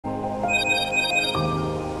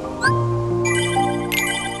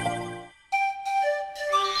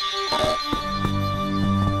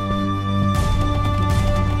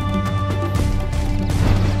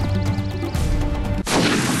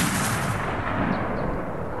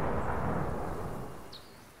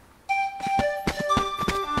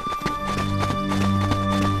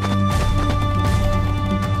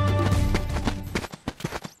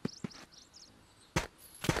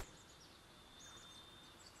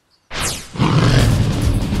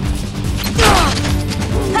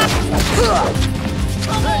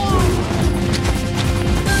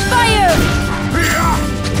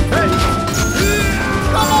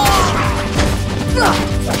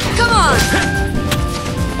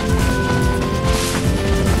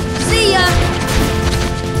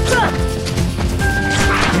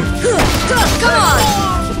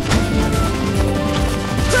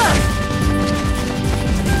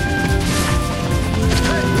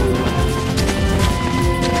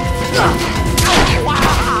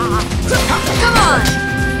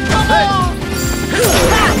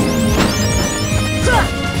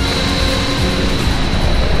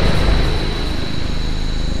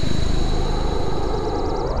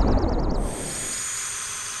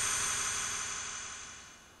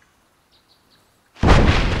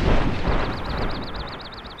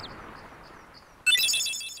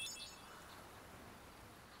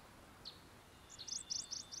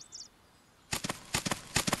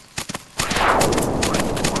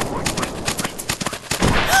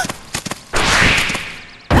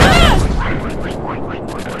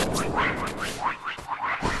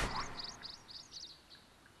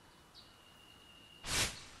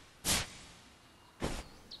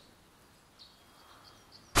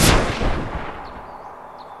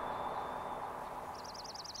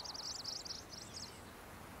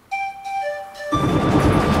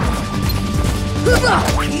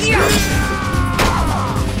Come on!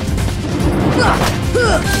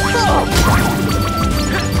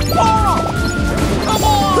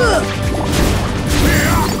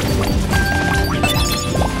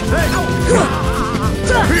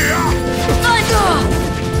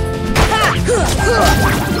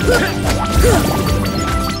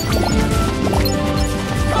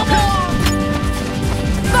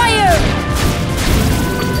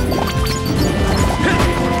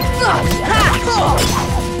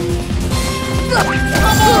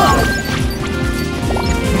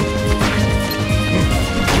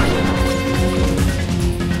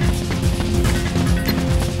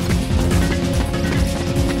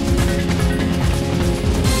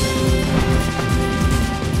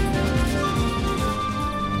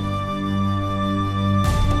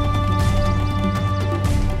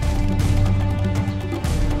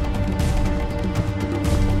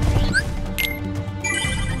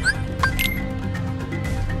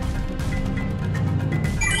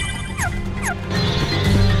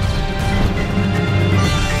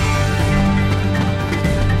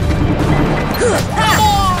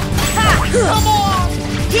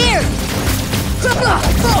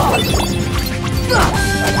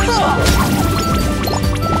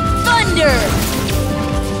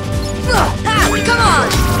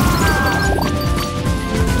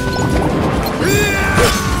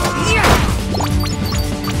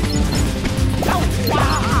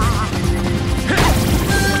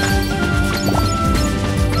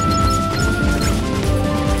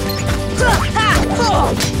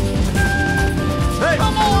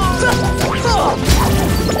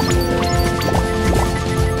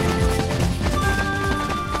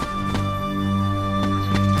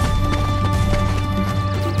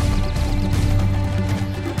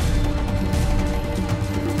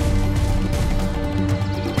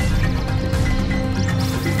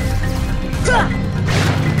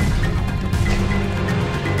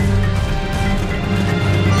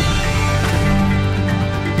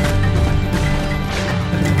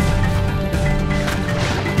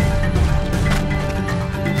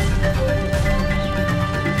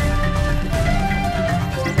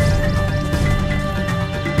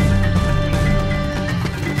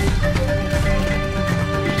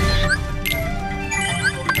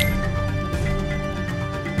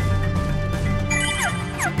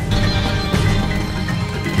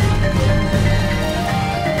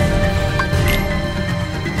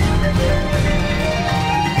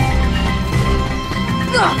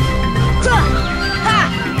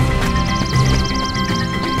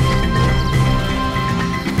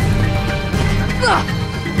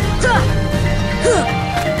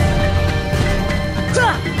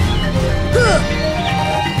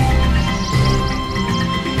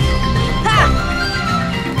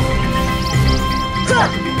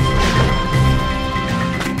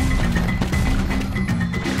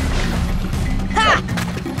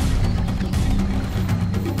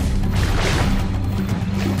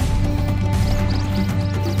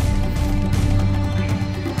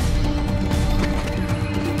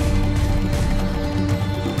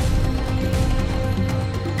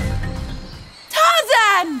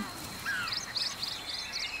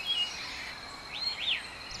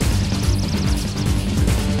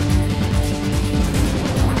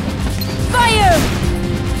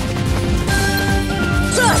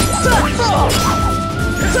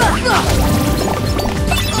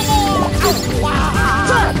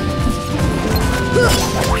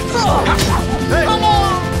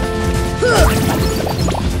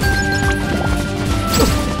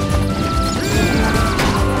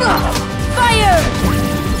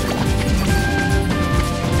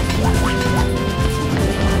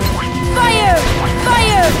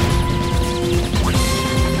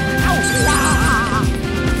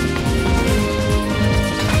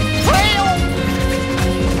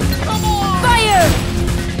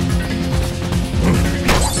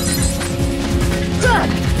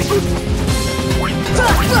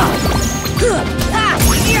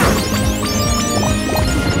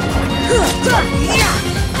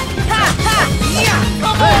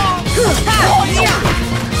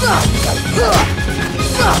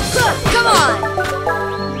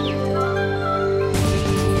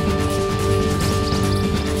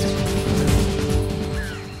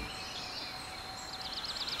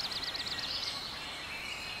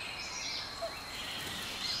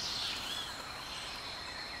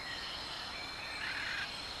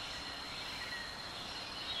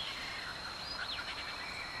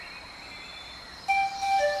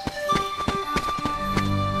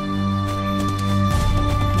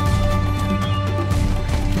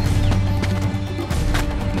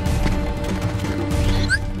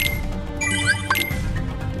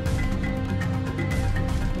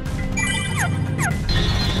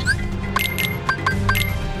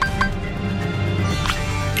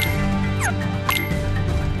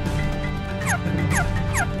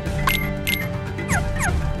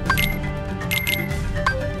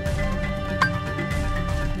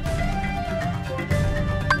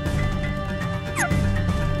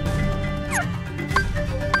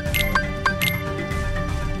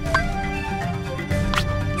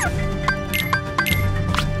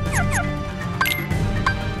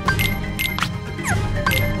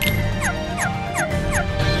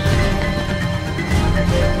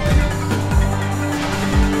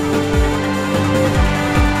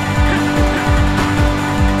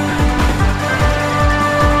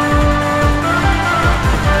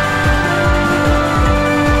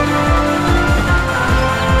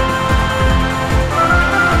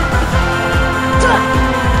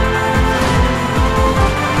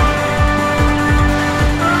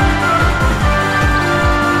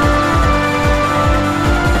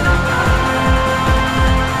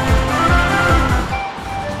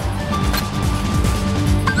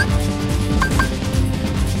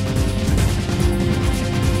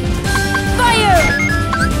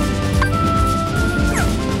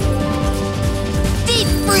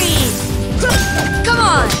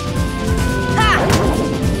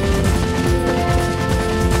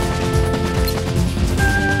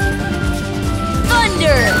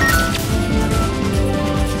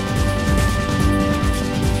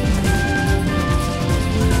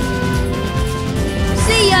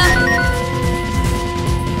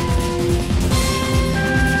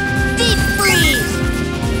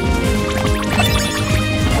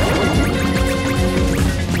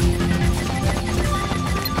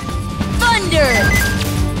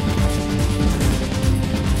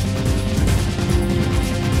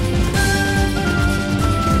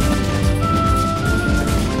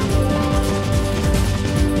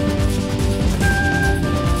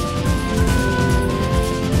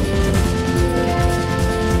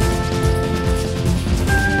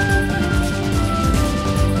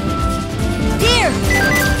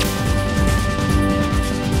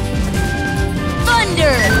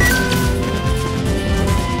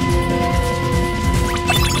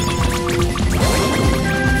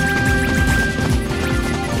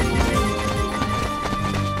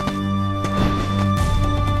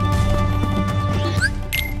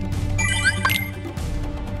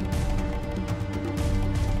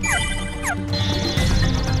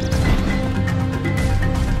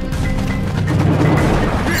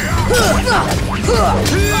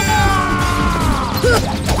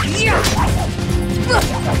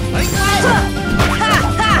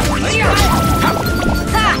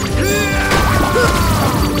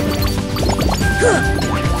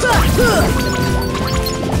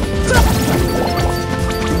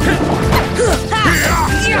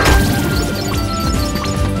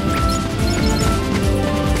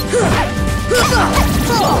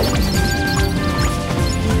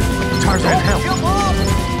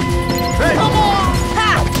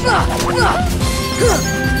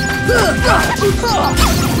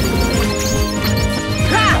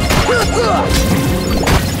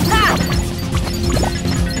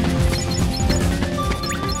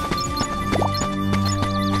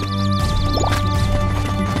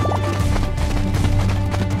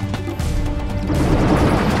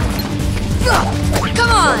 Come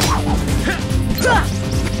on!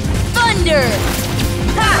 Thunder!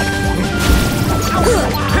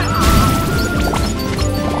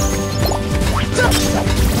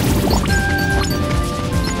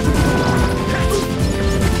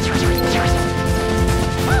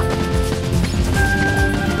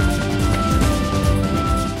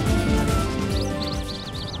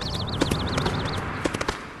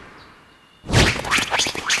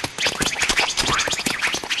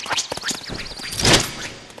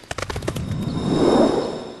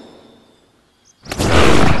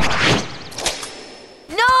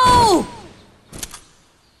 No!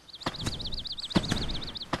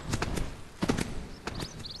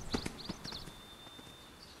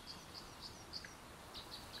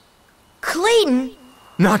 Clayton?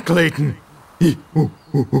 Not Clayton.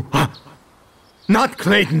 Not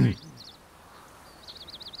Clayton.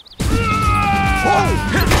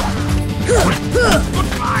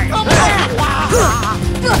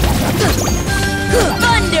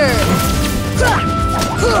 Thunder!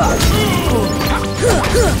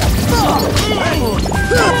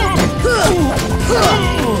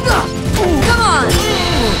 Come on!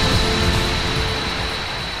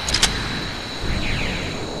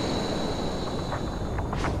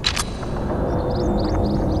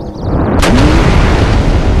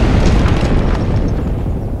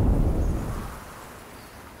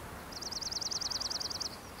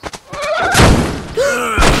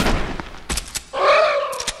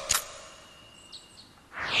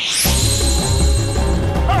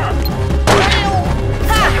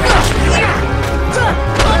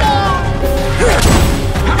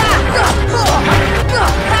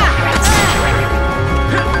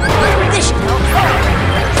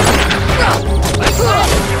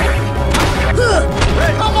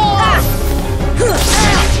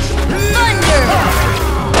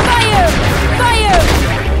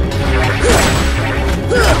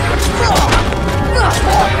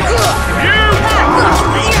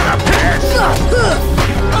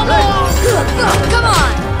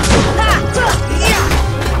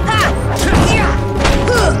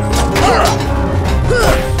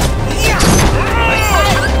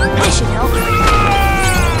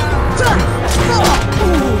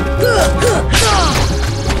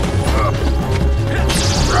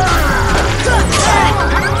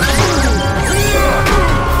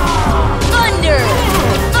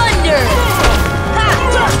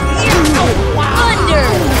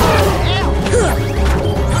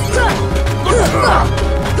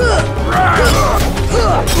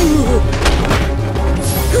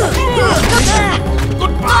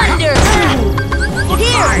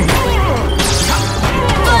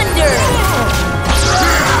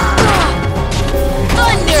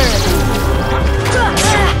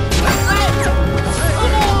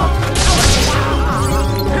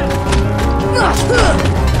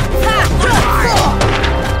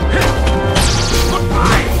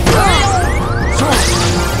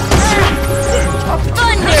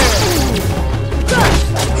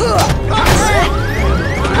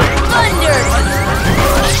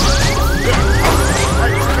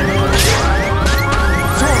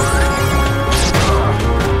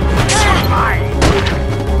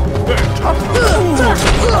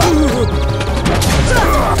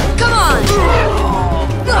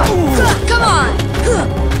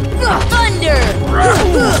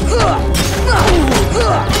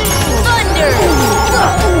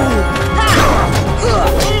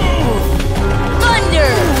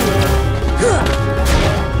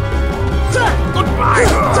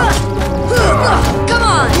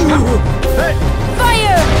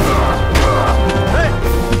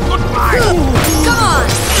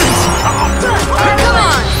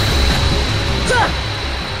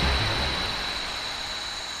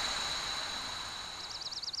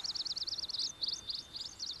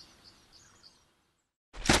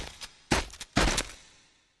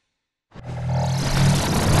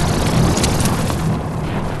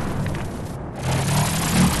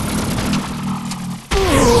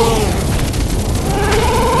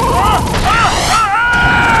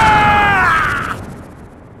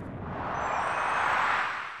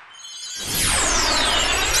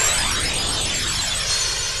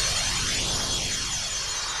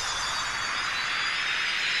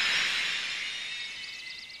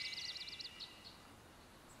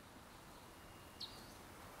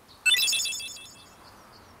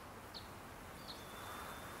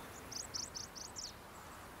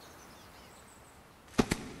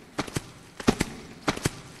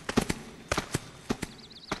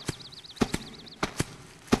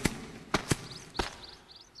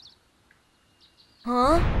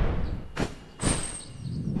 Huh?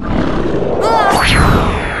 Whoa!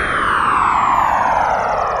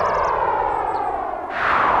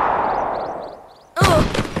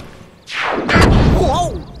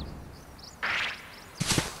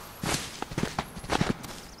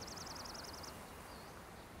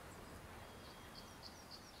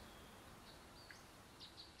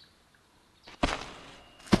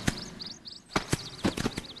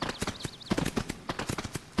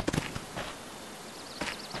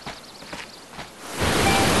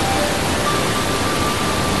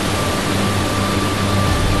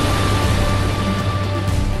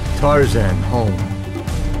 Tarzan home.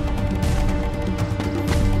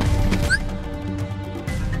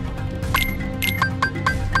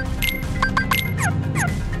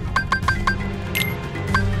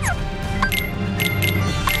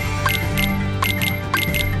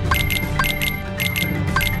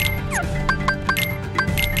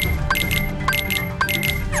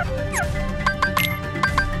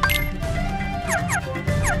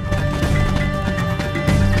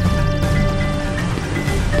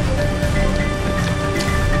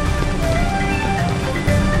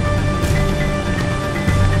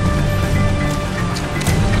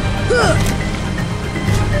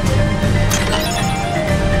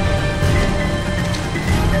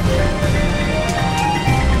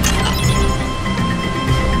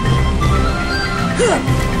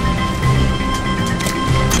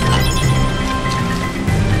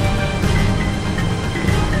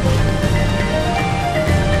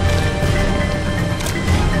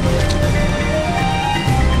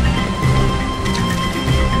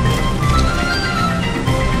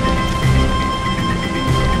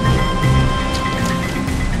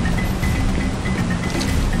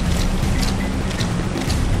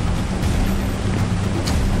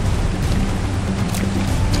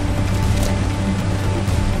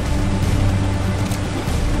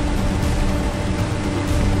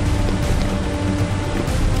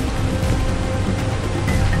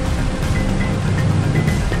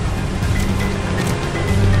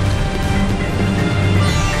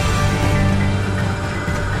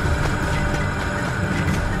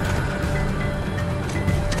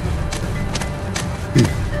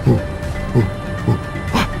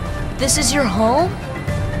 This is your home?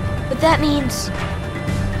 But that means...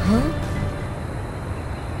 Huh?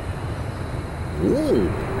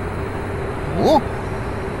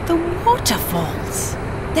 The waterfalls!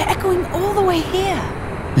 They're echoing all the way here.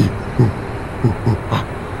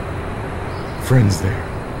 Friends there.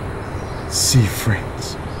 See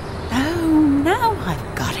friends. Oh, now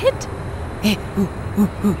I've got it.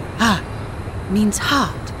 Ah means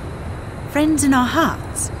heart. Friends in our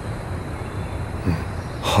hearts.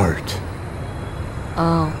 Heart.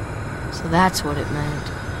 Oh, so that's what it meant.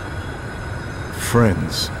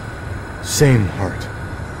 Friends. Same heart.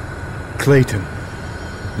 Clayton.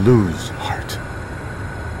 Lose heart.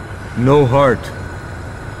 No heart.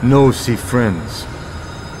 No see friends.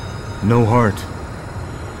 No heart.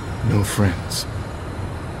 No friends.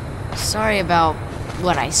 Sorry about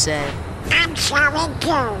what I said. I'm sorry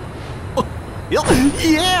too.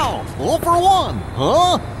 Yeah, all for one,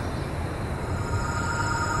 huh?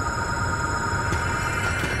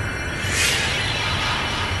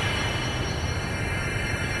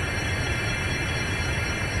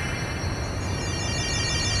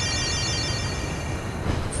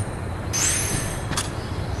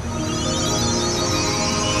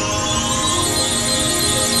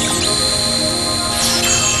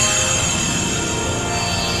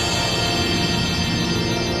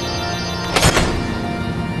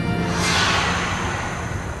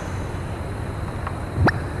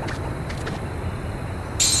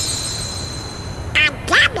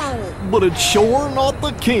 But it's sure not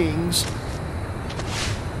the king's.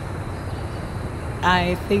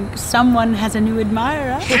 I think someone has a new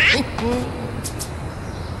admirer.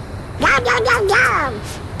 No.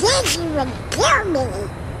 This would kill me.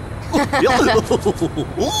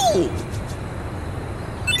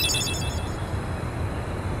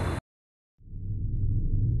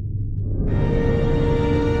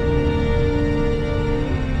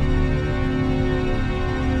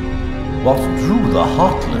 What drew the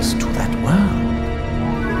Heartless to that world?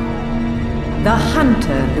 The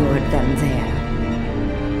hunter lured them there.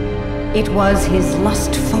 It was his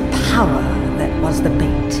lust for power that was the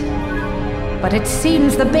bait. But it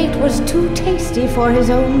seems the bait was too tasty for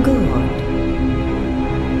his own good.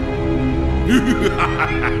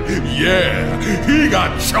 Yeah, he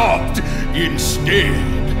got chopped instead.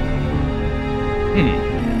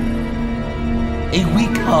 A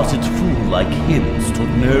weak-hearted fool like him stood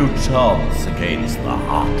no chance against the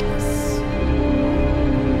Heartless.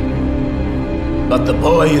 But the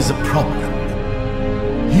boy is a problem.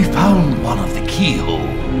 He found one of the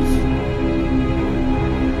keyholes.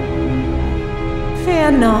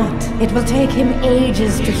 Fear not. It will take him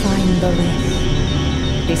ages to find the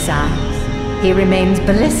rest. Besides, he remains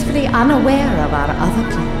blissfully unaware of our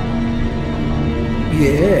other plan.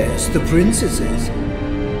 Yes, the princesses.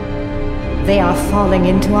 They are falling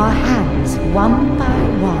into our hands one by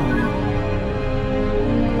one.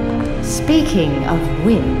 Speaking of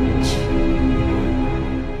which...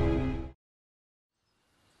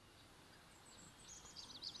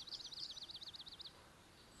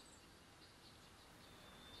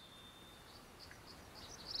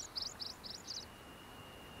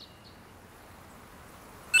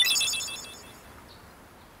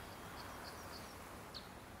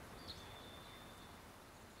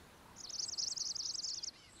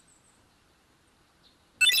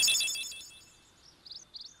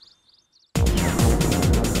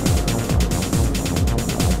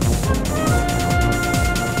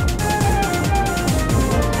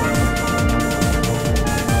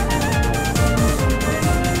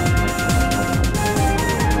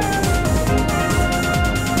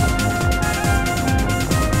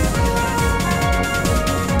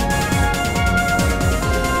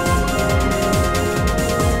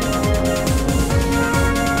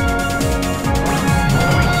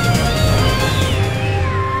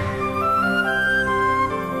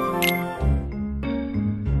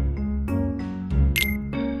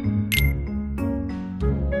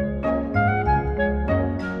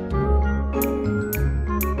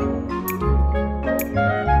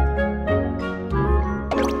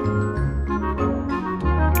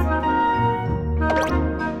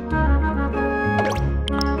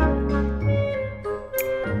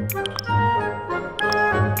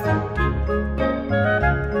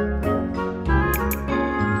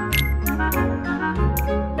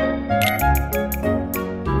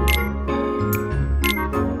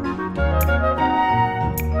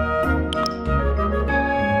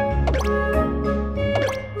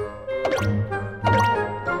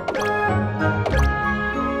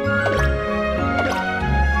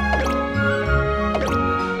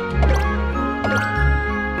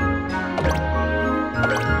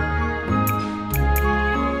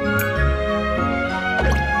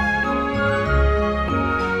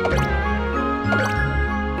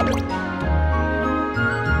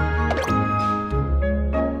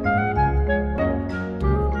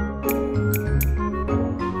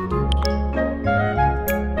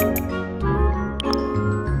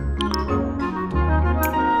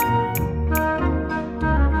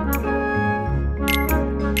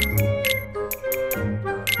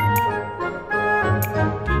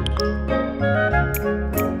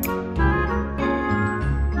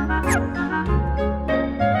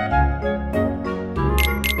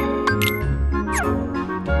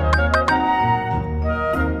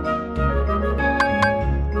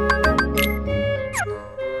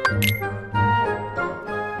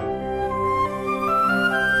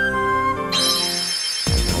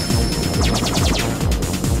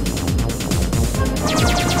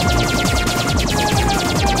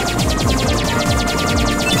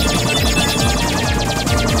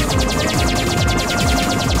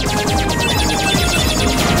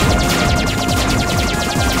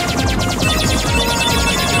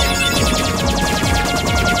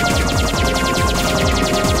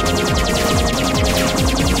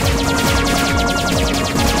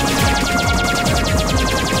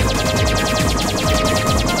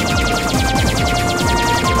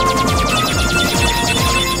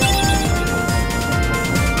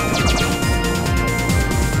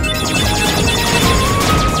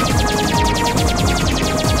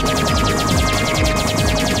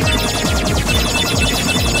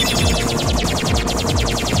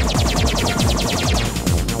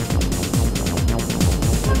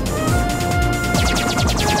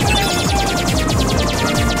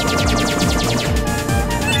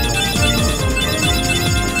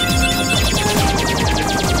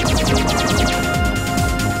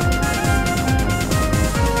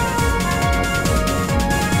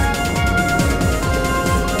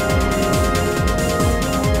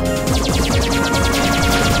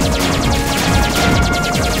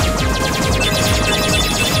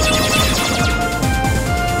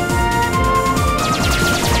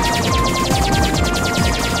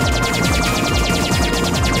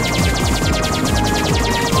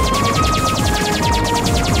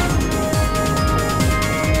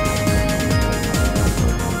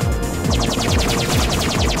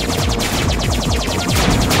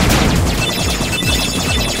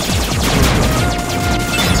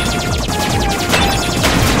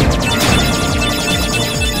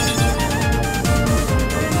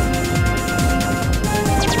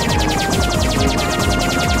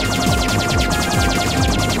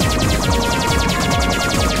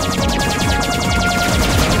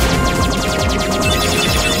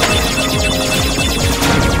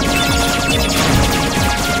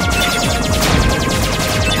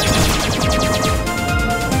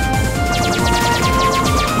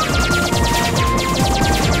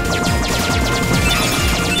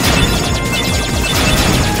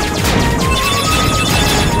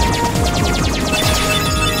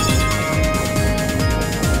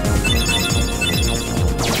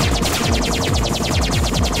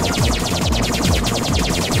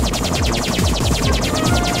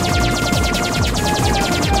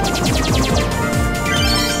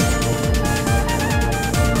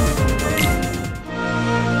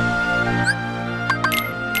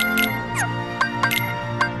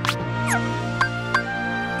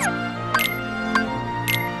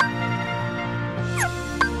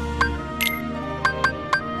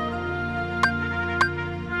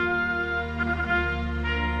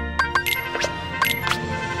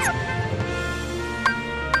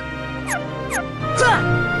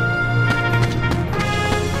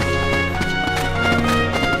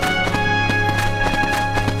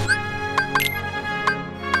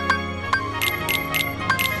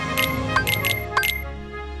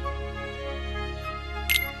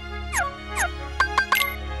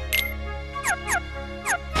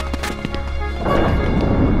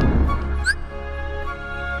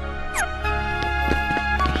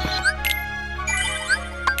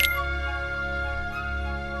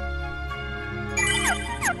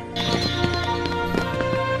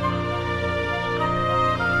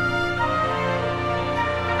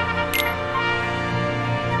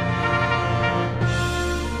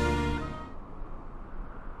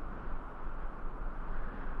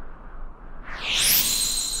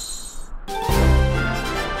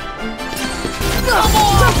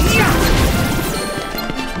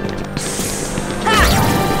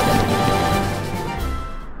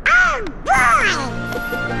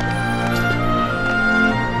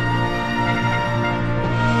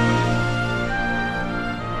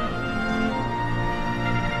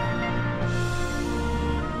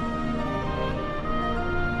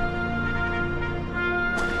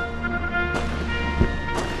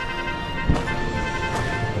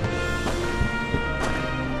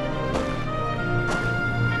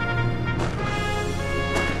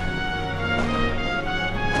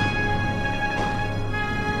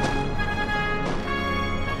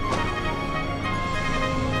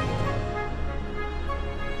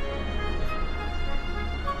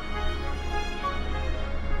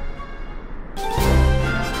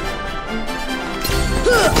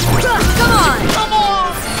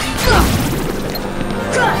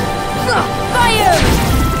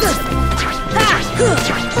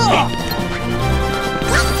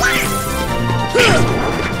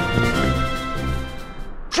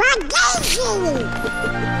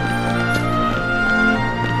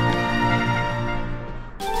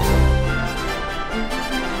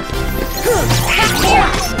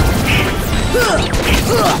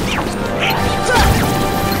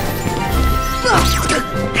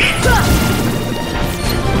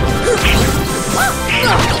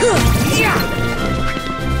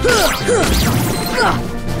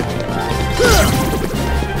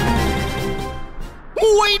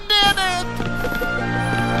 We did it!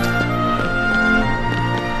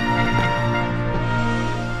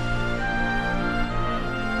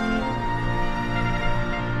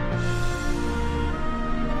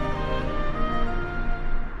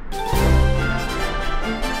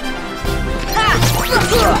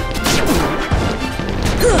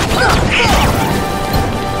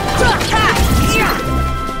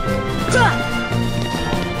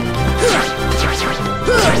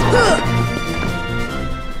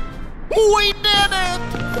 We did it!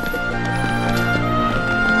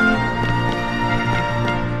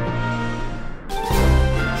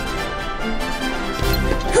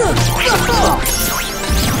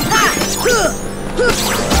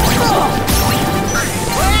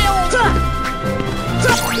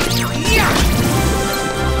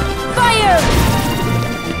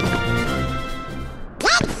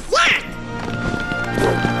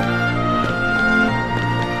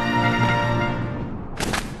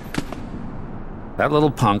 That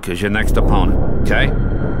little punk is your next opponent, okay?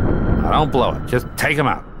 Now don't blow it. Just take him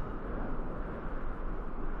out.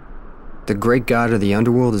 The great god of the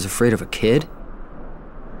underworld is afraid of a kid?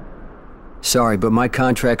 Sorry, but my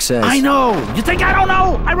contract says... I know! You think I don't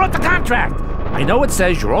know? I wrote the contract! I know it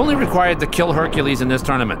says you're only required to kill Hercules in this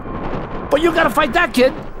tournament. But you gotta fight that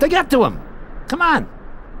kid to get to him. Come on.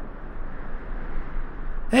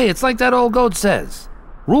 Hey, it's like that old goat says.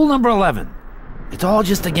 Rule number 11. It's all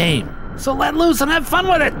just a game. So let loose and have fun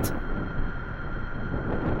with it!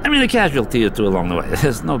 I mean, a casualty or two along the way.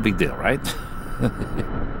 It's no big deal, right?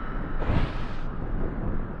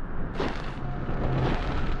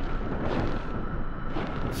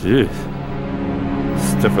 Jeez.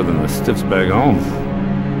 Stiffer than the stiffs back home.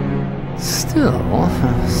 Still,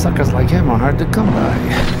 suckers like him are hard to come by.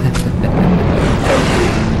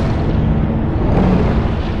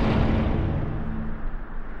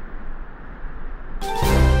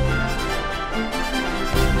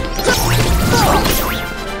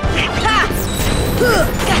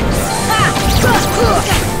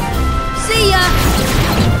 See ya!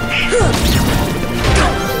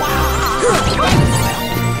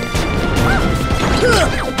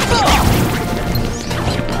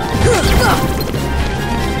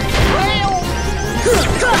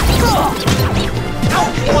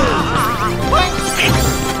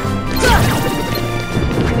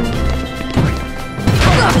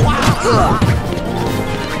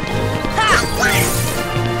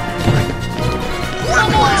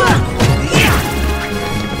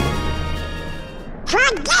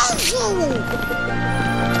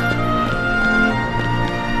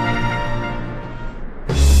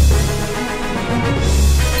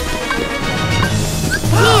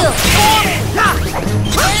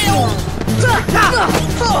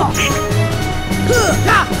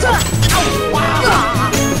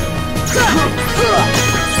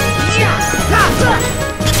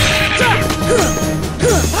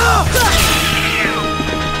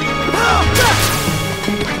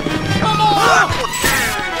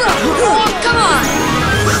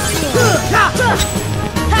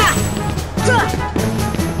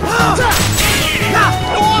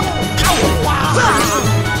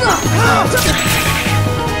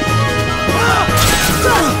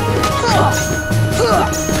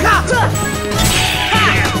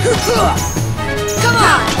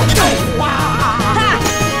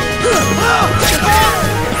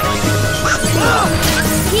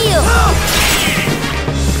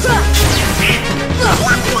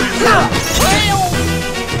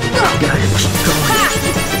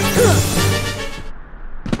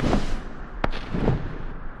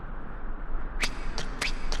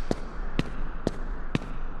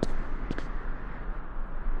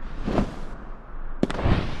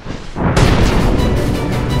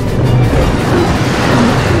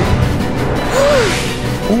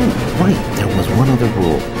 one other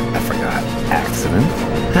rule. I forgot. Accident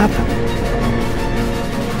happened.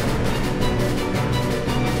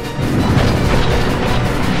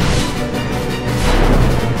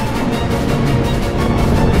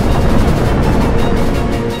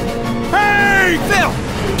 Hey!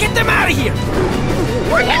 Phil! Get them out of here!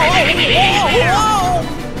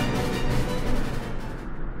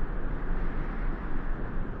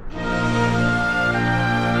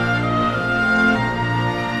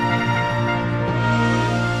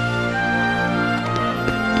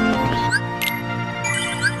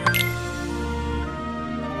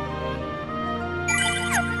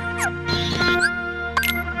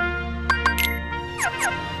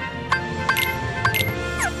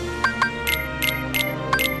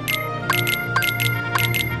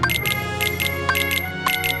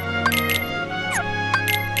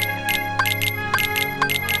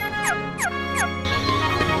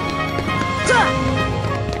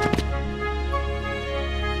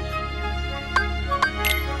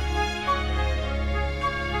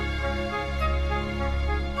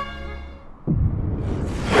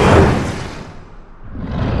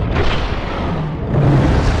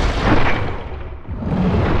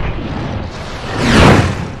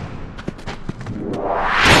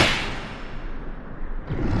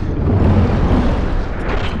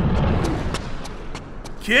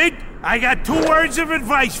 Kid, I got 2 words of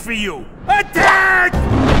advice for you. Attack!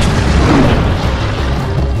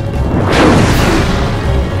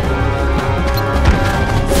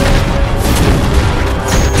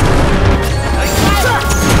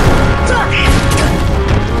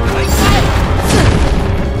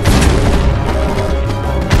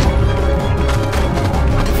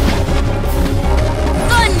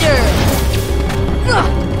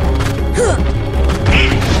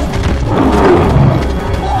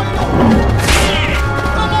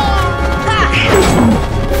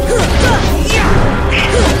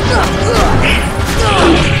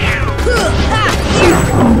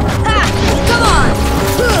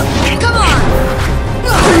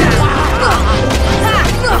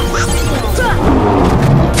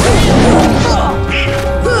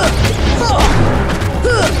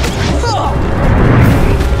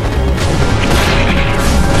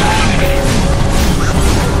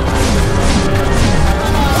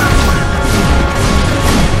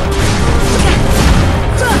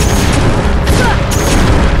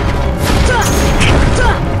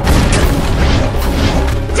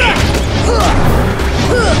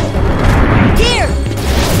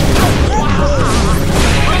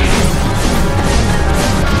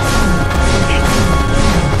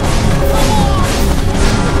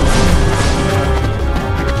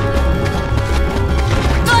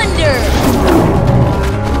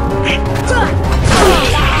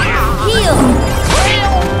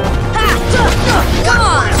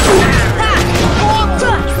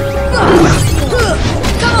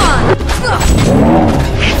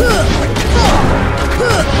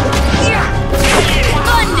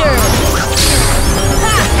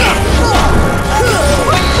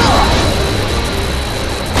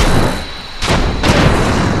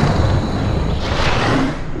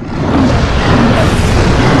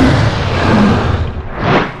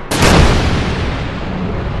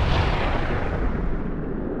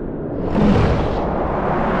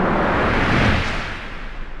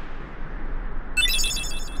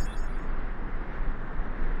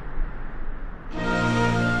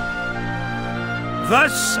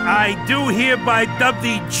 Thus, I do hereby dub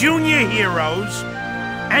thee junior heroes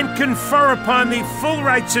and confer upon thee full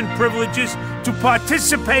rights and privileges to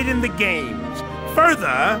participate in the games.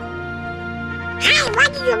 Further... Hey,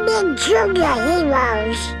 what do you mean, junior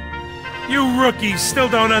heroes? You rookies still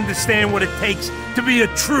don't understand what it takes to be a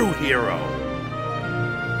true hero.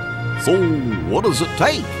 So, what does it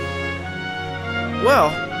take? Well,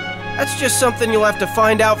 that's just something you'll have to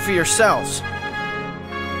find out for yourselves.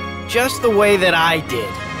 Just the way that I did.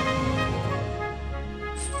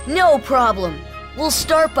 No problem. We'll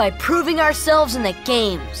start by proving ourselves in the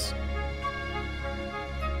games.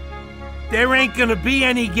 There ain't gonna be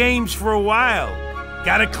any games for a while.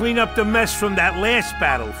 Gotta clean up the mess from that last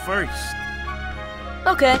battle first.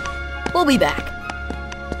 Okay, we'll be back.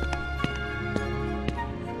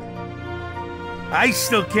 I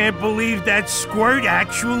still can't believe that Squirt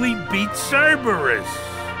actually beat Cerberus.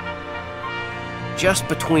 Just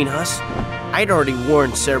between us, I'd already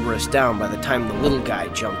worn Cerberus down by the time the little guy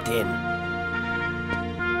jumped in.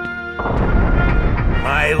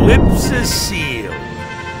 My lips are sealed.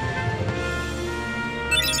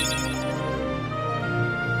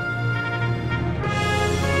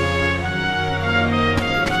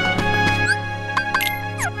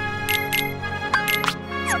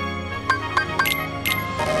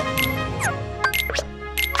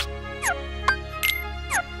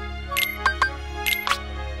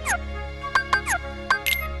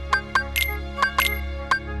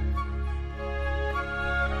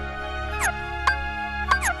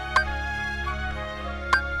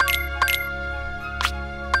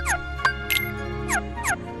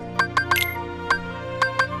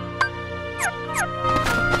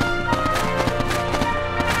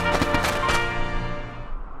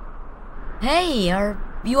 Hey, are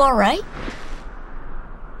you alright?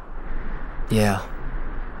 Yeah.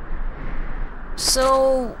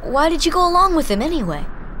 So, why did you go along with him anyway?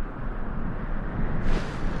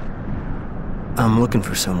 I'm looking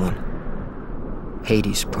for someone.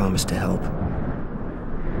 Hades promised to help.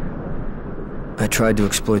 I tried to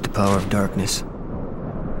exploit the power of darkness,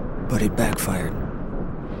 but it backfired.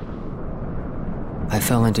 I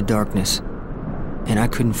fell into darkness, and I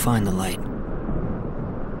couldn't find the light.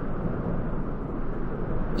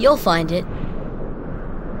 You'll find it.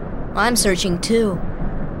 I'm searching too.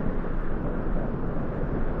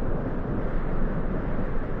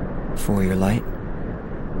 For your light?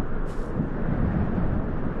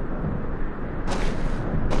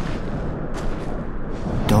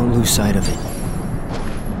 Don't lose sight of it.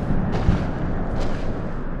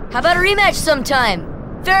 How about a rematch sometime?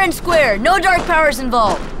 Fair and square, no dark powers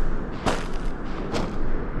involved.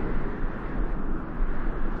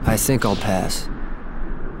 I think I'll pass.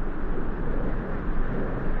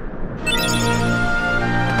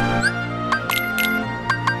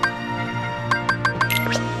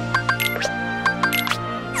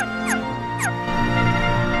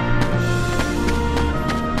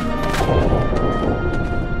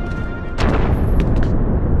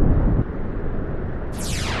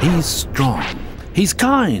 He's strong. He's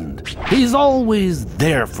kind. He's always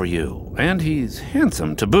there for you. And he's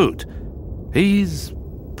handsome to boot. He's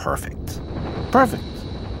perfect. Perfect.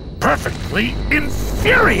 Perfectly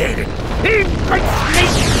infuriating. He makes me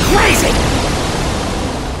crazy!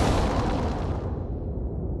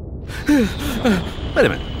 Wait a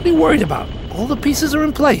minute. What are you worried about? All the pieces are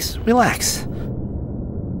in place. Relax.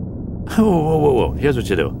 Whoa. Here's what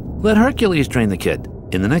you do. Let Hercules train the kid.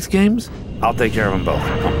 In the next games, I'll take care of them both.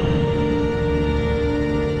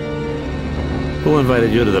 Who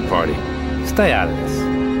invited you to the party? Stay out of this.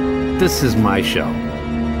 This is my show.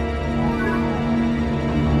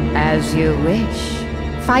 As you wish.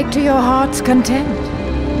 Fight to your heart's content.